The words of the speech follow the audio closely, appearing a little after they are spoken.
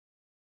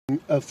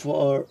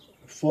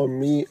For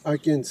me, I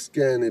can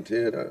scan it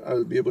here.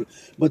 I'll be able.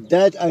 But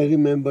that I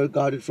remember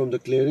got it from the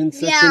clearance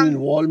section in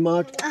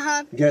Walmart.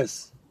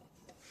 Guess.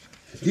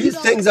 These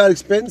things are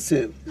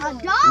expensive.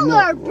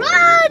 $1,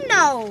 bro?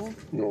 No.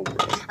 No.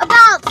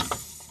 About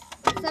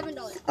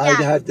 $7. I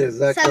have the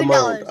exact $7.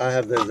 amount. I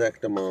have the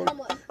exact amount. How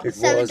much? It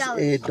was $7.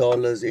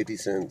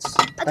 $8.80.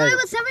 I thought it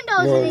was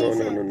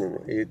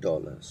 $7.80.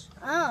 $8.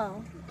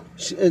 Oh.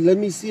 Let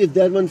me see if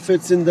that one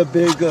fits in the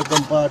big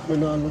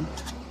compartment, Alam.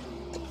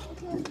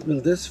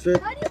 Will this fit?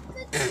 How do you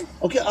fit this?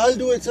 Okay, I'll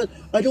do it, sir.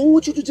 I don't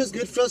want you to just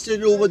get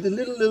frustrated over the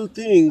little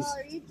things.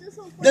 You're just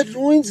so funny. That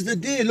ruins the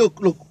day.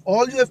 Look.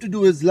 All you have to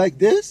do is like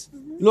this.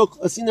 Look,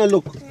 Asina,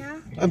 look. Yeah.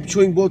 I'm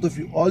showing both of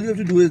you. All you have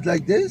to do is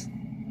like this.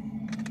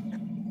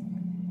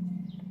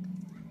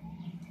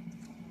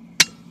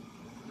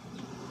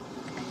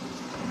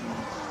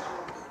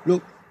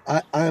 Look,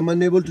 I am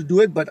unable to do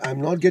it, but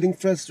I'm not getting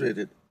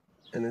frustrated.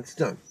 And it's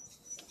done.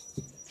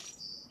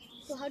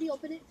 So how do you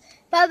open it?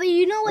 Baba,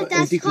 you know what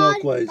that's called?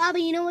 Anti-clockwise. Baba,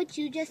 you know what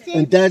you just did?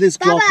 And that is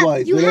Baba,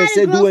 clockwise. you When I had a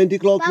say do growth-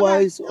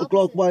 anti-clockwise or Baba,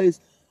 clockwise,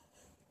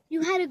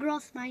 You had a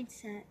growth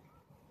mindset.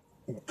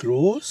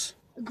 gross?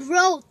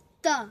 Growth.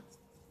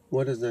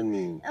 What does that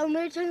mean? And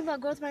we were talking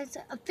about growth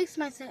mindset. A fixed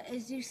mindset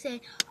is you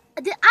say,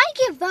 I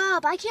give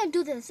up. I can't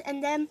do this.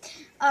 And then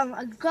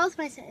a growth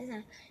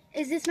mindset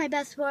is this my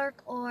best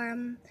work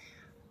or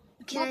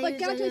can But I use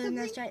can I it tell you in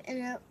this something? try?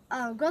 And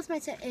a growth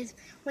mindset is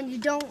when you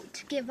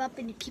don't give up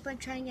and you keep on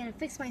trying. And a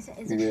fixed mindset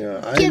is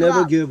Yeah, I give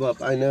never up. give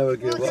up. I never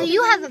give So up.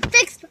 you have a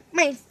fixed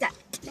mindset.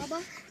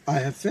 Baba? I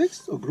have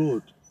fixed or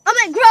growth? I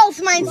mean growth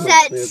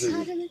mindset.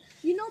 Yeah,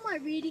 You know my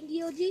reading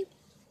EOG?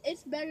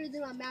 It's better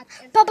than my math.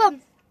 And Papa,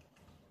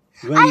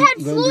 When, I had when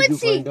did you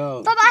fluency. find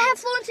out? Papa, I had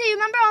fluency. You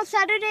remember on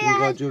Saturday You I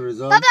got had. your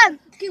result? Papa,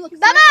 Okay, look,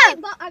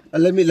 Baba!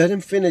 Let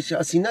him finish.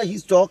 Asina,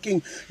 he's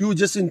talking. You were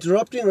just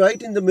interrupting right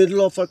in the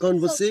middle of our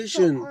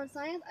conversation. So on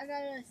science, I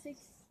got a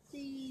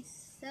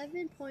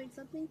 67 point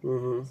something,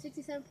 Mhm.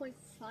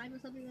 67.5 or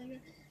something like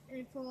that.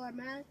 And for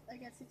math, I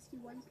got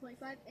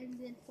 61.5, and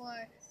then for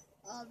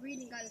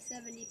reading, I got a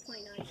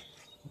 70.9.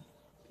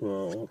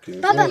 Oh, okay.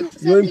 Baba.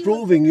 Good. You're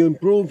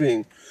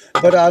improving.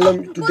 But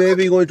Alam, today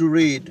we're going to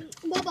read.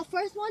 But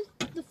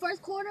the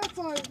first quarter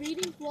for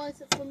reading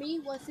was, for me,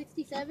 was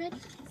 67.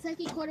 The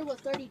second quarter was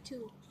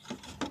 32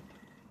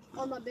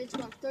 on my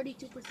benchmark,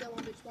 32%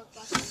 on benchmark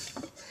class.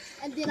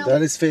 And then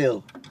That is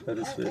fail. That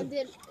is and fail.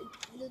 then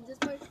this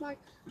benchmark,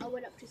 I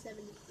went up to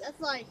 70.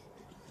 That's like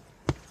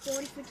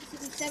 40, 50,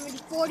 60, 70,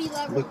 40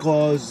 levels.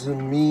 Because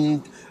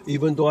me,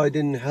 even though I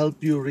didn't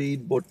help you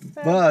read,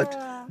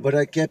 but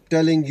I kept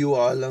telling you,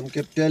 Alam,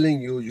 kept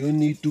telling you, you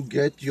need to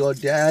get your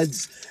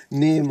dad's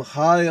name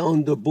high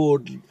on the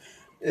board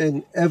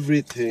and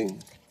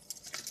everything.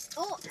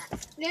 Oh,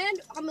 and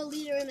I'm a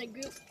leader in a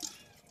group.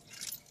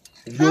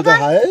 You're the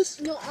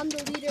highest? No, I'm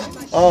the leader in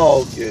my group.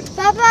 Oh, okay.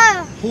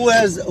 Papa.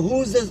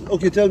 Who's the,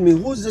 okay, tell me,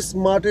 who's the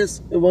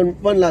smartest,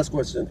 one last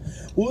question.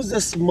 Who's the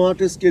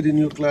smartest kid in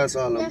your class,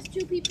 Alam? There's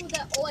two people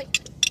that,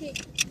 okay,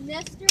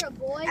 Nestor, a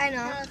boy. I know.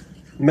 Has,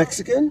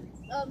 Mexican?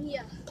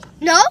 yeah.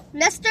 No,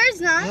 Nestor's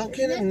not. How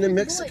can a Nestor's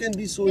Mexican boy.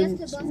 be so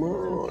Nestor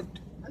smart?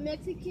 A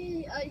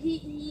Mexican,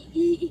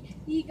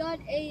 he got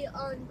a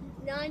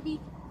 90.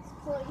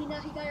 He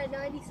got a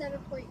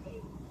 97.8.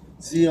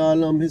 See,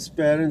 Alam, his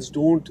parents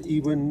don't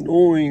even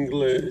know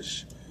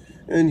English.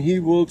 And he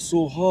works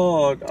so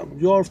hard.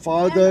 Your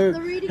father And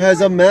the reading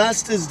has a one?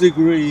 master's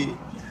degree.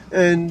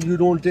 And you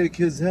don't take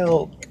his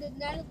help.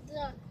 The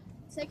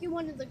second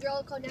one is a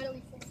girl called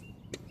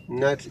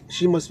Natalie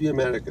She must be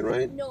American,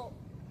 right? No,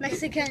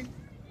 Mexican.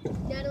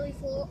 Natalie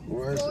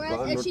Where's the Flores,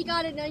 God and not- she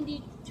got a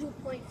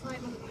 92.5.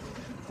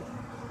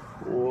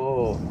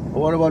 Whoa.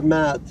 What about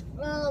math?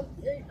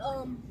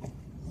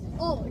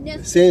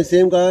 Nestor.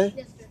 Same guy?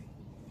 Nestor.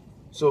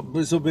 So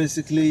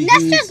basically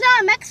Nestor's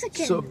not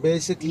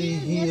Mexican.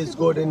 he is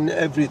good in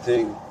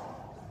everything.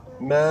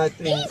 Math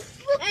and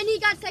And he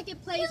got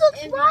second place. He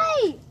looks in-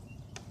 right.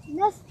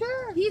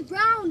 Nestor. He's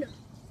brown.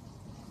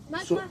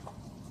 My So- class.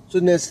 so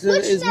Nestor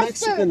Which is Nestor?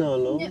 Mexican,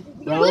 Alam. Ne-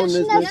 Brown Which is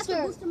Nestor?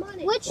 Mexican.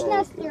 Bustamante. Which Oh,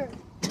 Nestor?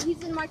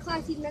 He's in my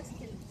class. He's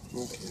Mexican.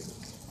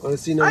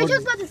 Sina, Are you what,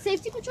 talking about the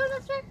safety patrol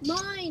Nestor?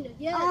 Mine.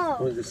 Yes.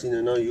 Oh.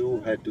 Sina, now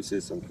you had to say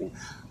something.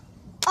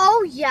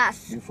 Oh,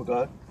 yes. You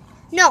forgot?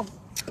 No,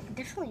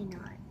 definitely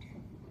not.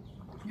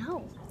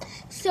 No.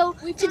 So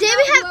We today found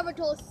we out have.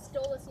 whoever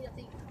stole us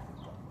nothing.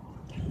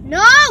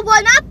 No,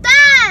 well, not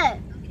that.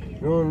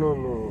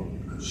 No.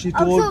 She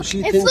told, So she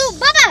it thinks... flew.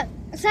 Baba,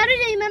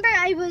 Saturday, remember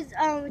I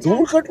was.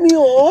 Don't cut me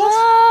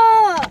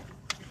off!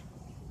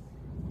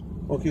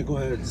 Oh! Okay, go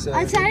ahead.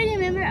 On Saturday,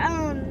 remember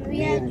we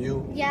Me had. and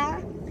you. Yeah,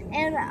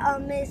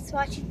 and Miss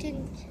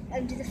Washington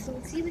did the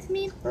fluency with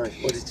me. Alright,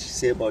 what did she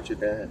say about your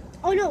dad?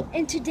 Oh no,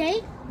 and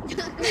today.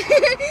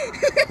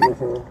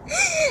 Uh-huh.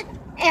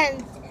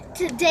 And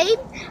today,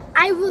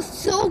 I was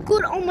so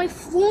good on my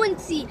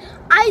fluency.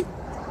 I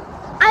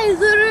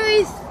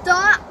literally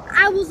thought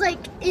I was like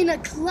in a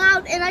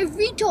cloud, and I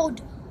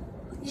retold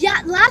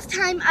Yeah, last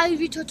time I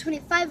retold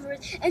 25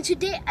 words, and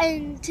today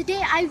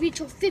I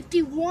retold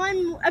 52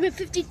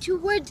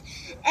 words,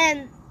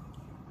 and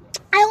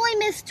I only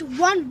missed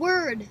one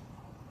word.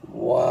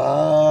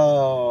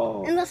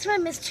 Wow. And last time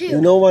I missed two. You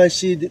know why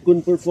she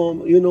couldn't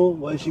perform? You know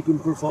why she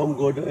couldn't perform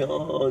good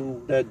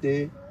on that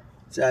day,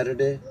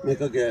 Saturday? Make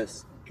a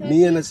guess.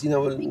 Me and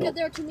Asina will Because know.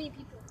 there are too many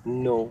people.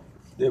 No,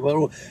 they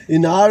were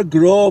in our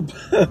group.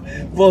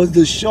 Was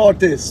the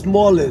shortest,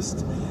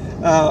 smallest.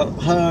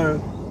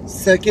 Her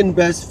second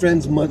best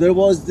friend's mother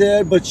was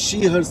there, but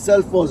she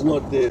herself was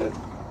not there.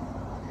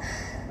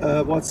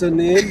 What's her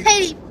name?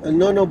 Hey,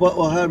 No, but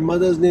her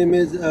mother's name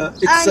is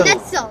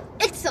Itzel.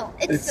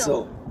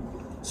 Itzel.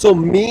 So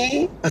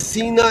me,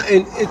 Asina,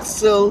 and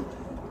Itzel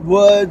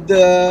were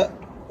the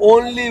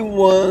only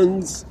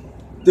ones,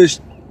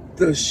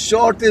 the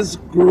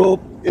shortest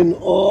group in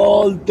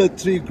all the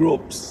three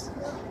groups.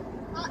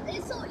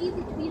 It's so easy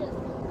to beat us.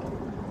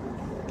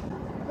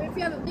 But if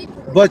you have a big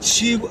group, But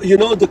she, you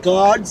know, the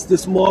cards, the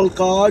small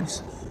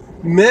cards,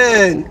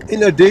 man,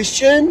 in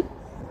addition,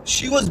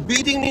 she was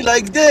beating me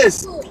like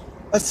this.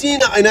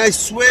 Asina, and I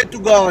swear to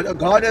God,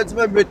 God as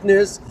my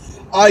witness,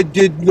 I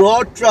did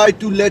not try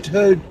to let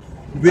her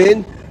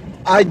win.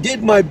 I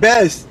did my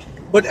best.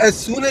 But as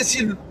soon as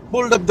she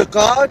pulled up the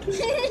card,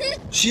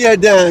 she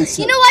had the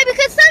answer. You know why?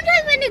 Because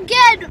sometimes when you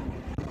get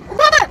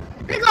Papa,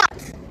 big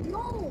lots.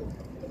 no.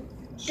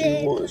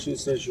 She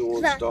said she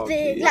won't stop.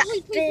 Big Yes. lot,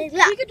 Please, big we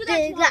lot, could do that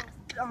big lot.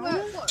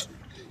 tomorrow.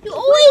 You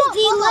always What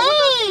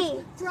delay.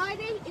 about this?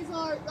 Friday is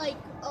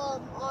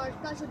our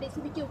special day,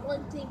 so we get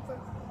one thing for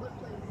one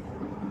play.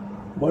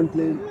 One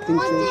plane thing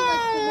One thing for.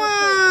 like for one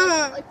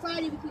play. Like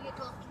Friday we could get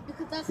coffee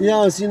because that's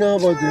Yeah, Asina,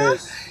 how about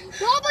this?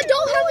 Papa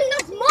don't have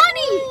enough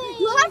money.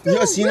 You have to. Yeah,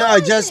 Asina, I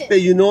just pay,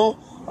 you know,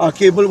 our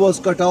cable was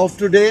cut off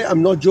today.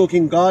 I'm not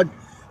joking. God,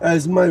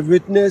 as my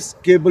witness,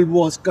 cable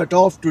was cut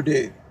off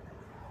today.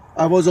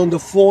 I was on the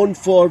phone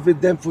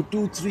with them for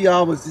 2-3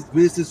 hours. It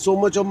wasted so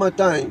much of my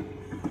time.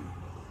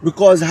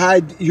 Because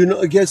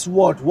guess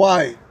what?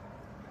 Why?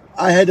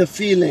 I had a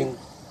feeling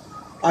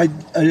I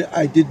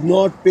did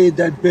not pay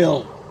that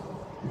bill.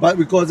 But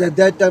because at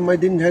that time I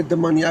didn't have the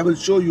money. I will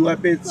show you. I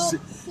paid So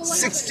what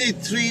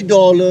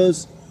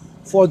 $63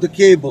 for the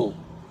cable.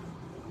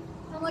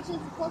 How much is the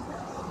post?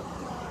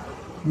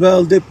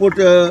 Well, they put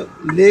a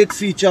late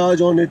fee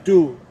charge on it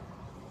too.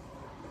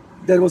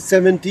 That was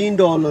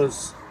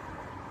 $17.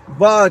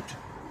 But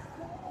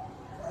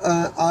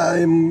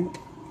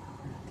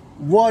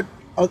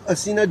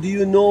Asina, do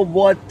you know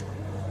what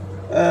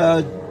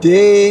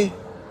day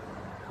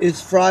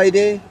is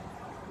Friday?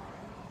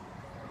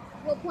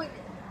 What point?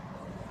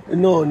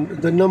 No,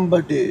 the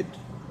number date.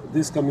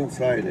 This coming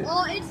Friday.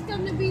 Oh, it's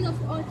gonna be the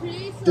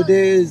today's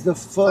Today is the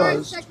first,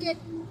 first. second,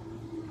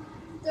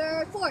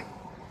 third, fourth.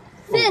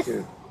 Fifth.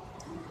 Okay.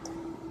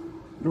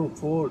 No,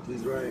 fourth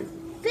is right.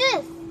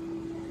 Fifth.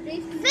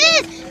 Today's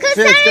Fifth. Because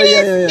Fifth, Saturday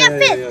yeah,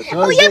 is fifth. yeah.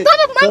 Oh yeah, Thursday-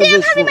 Papa, Monday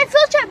I'm Thursday's having my fourth.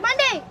 field trip.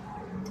 Monday.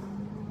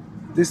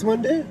 This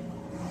Monday?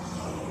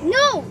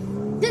 No,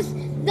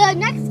 the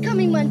next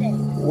coming Monday.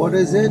 What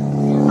is it?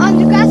 On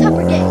the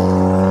grasshopper day.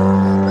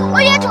 Oh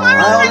yeah, tomorrow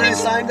I I'm already having.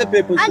 signed the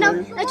papers. I know. right?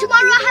 And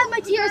tomorrow I have my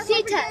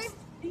TRC test.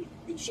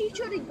 She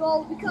shouldn't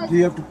go because Do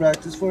you have to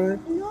practice for it?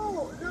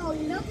 no, it's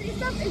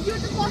not. If you're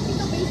just watching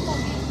the baseball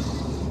game.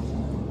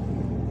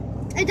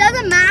 It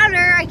doesn't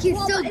matter. I can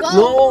Well, still but go.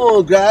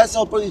 No,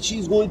 grasshopper.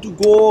 She's going to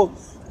go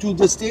to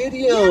the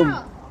stadium.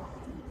 Yeah.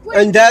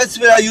 And that's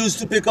where I used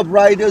to pick up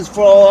riders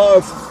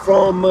from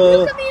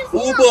You could be a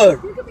Cena.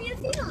 Uber. You could be a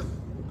Cena.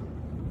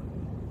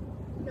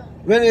 No,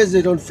 When is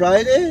it? On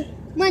Friday?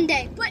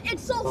 Monday. but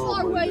it's so Oh,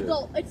 far away Monday.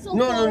 though. It's so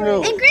No, far no, no.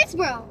 away. In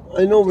Greensboro.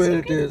 I know where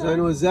it is. I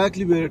know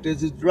exactly where it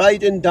is. It's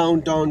right in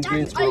downtown Daddy, are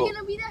Greensboro. you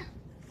gonna be there?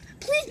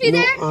 Please be No,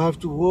 there. I have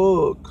to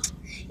work.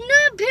 You know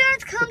your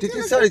parents come The to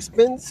tickets the. are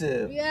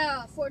expensive.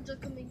 Yeah, for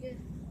just coming in,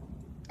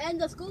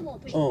 and the school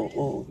won't pay. Oh,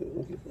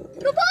 okay.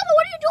 No, Papa,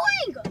 what are you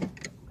doing?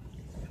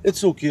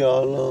 It's okay.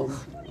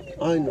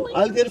 I know.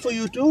 I'll get it for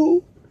you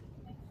too.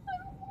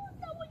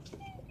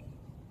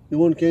 You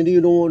want candy?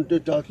 You don't want the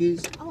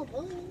Takis? Oh,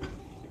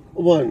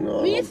 One.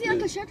 we need to see like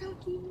a please. shirt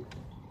hockey.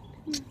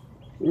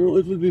 You know,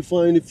 it will be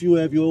fine if you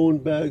have your own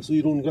bag, so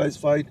you don't guys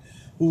fight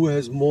who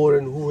has more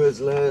and who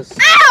has less.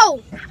 Ow!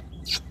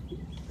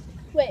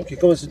 Wait. Okay,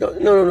 come on, sit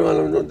down. No.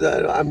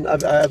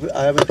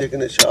 I haven't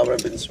taken a shower.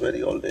 I've been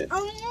sweaty all day.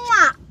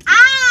 Ow!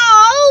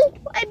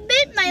 I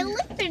bit my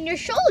lip in your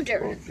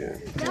shoulder.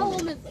 Okay. That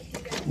woman's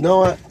like,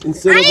 Now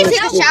instead I of need to a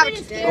take a spoon, shower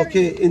today.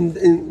 okay,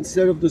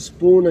 instead of the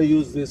spoon, I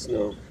use this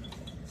now.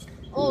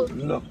 oh,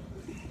 Look,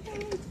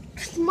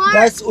 Smart.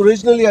 that's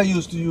originally I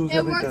used to use it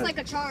every works time. like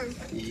a charm.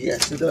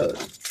 Yes, it does.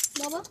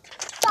 Mama,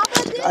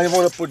 Papa, this. I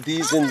want to put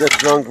these in the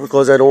trunk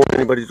because I don't want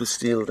anybody to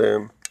steal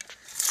them.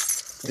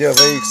 They are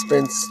very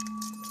expensive.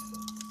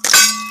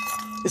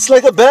 It's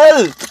like a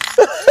bell.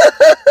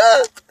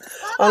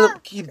 Alam,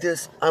 keep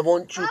this. I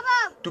want you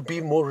to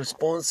be more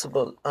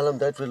responsible. Alam,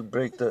 that will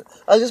break the.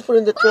 I'll just put it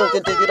in the trunk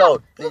and take it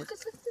out, please.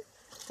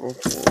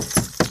 Okay.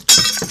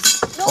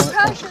 No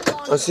pressure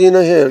on it.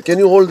 Asina, here. Can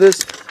you hold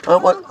this? I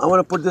want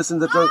to put this in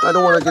the trunk. I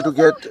don't want to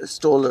get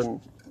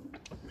stolen.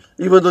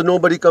 Even though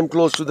nobody come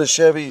close to the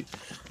Chevy,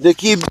 they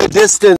keep the distance.